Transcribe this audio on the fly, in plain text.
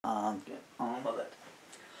I'll get on with it.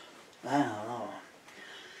 I don't know.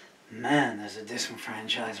 Man, there's a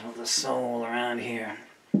disenfranchisement of the soul around here.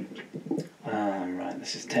 Right,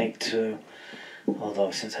 this is take 2. Although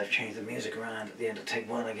since I've changed the music around at the end of take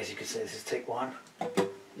 1, I guess you could say this is take 1.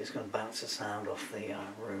 Just going to bounce the sound off the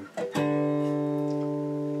room.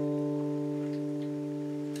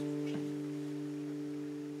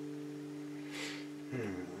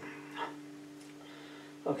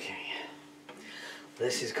 Okay.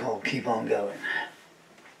 This is called Keep On Going.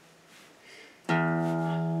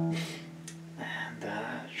 And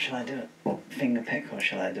shall I do it finger pick or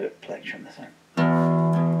shall I do it plectrum this time?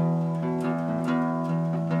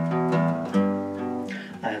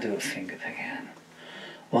 I'll do it finger pick again.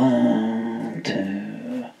 1,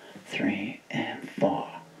 2, 3, and 4.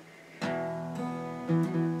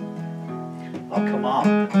 Oh, come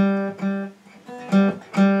on.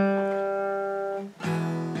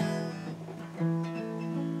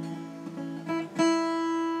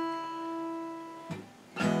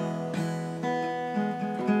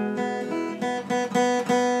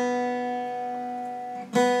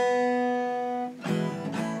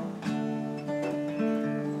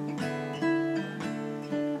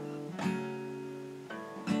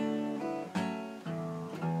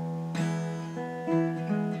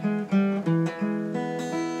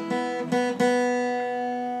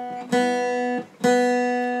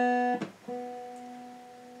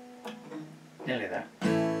 Nearly there.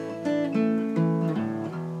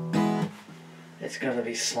 It's going to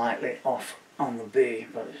be slightly off on the B,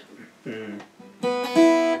 but it's,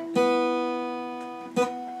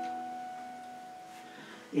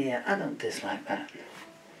 yeah, I don't dislike that.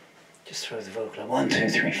 Just throw the vocal. 1, 2,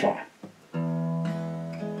 3, 4.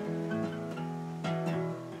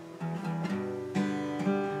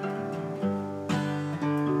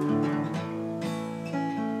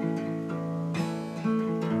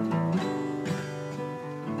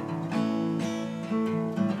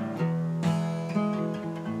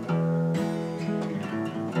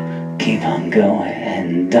 Keep on going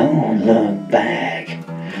and don't look back.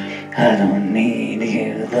 I don't need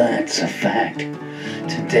you, that's a fact.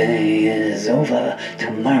 Today is over,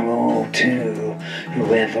 tomorrow too.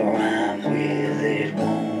 Whoever I'm with, it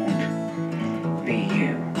won't be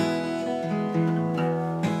you.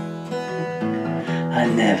 I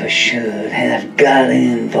never should have got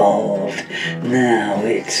involved. Now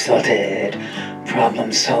it's sorted,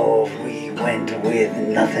 problem solved. We went with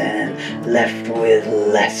nothing, left with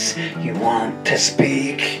less. You want to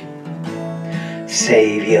speak?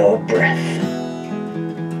 Save your breath.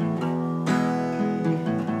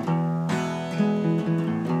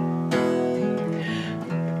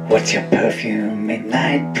 What's your perfume?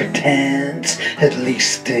 Midnight pretense. At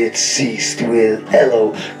least it ceased with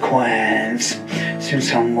eloquence. Soon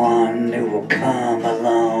someone new will come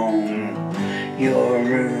along. Your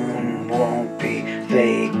room won't be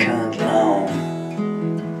vacant long.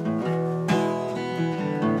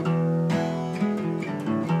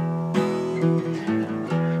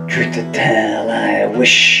 Truth to tell, I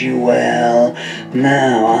wish you well.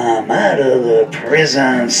 Now I'm out of the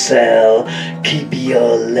prison cell. Keep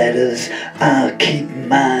your letters, I'll keep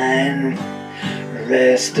mine.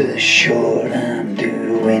 Rest assured I'm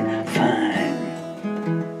doing fine.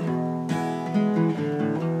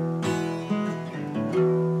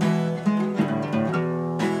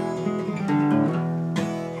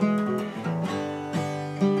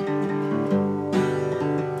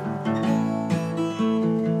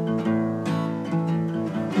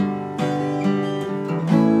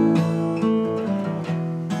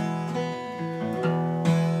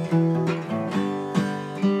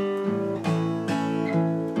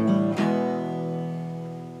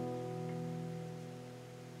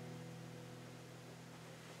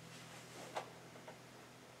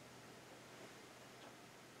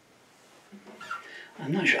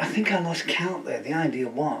 I'm not sure, I think I lost count there. The idea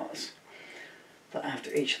was that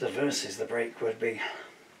after each of the verses the break would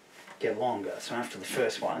get longer. So after the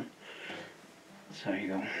first one, so you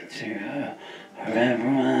go to wherever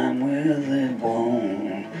I'm with, it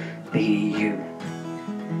won't be you.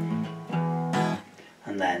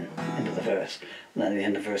 And then into the verse. And then at the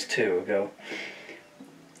end of verse 2 we'll go,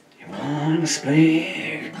 you wanna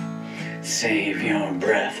speak, save your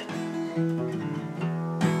breath.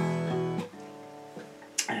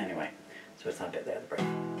 So it's that bit there, the break.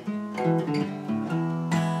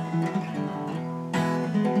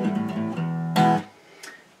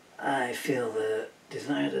 I feel the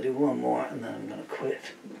desire to do one more and then I'm going to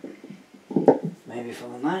quit. Maybe for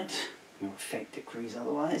the night, or fate decrees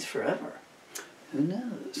otherwise forever. Who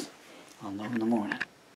knows? I'll know in the morning.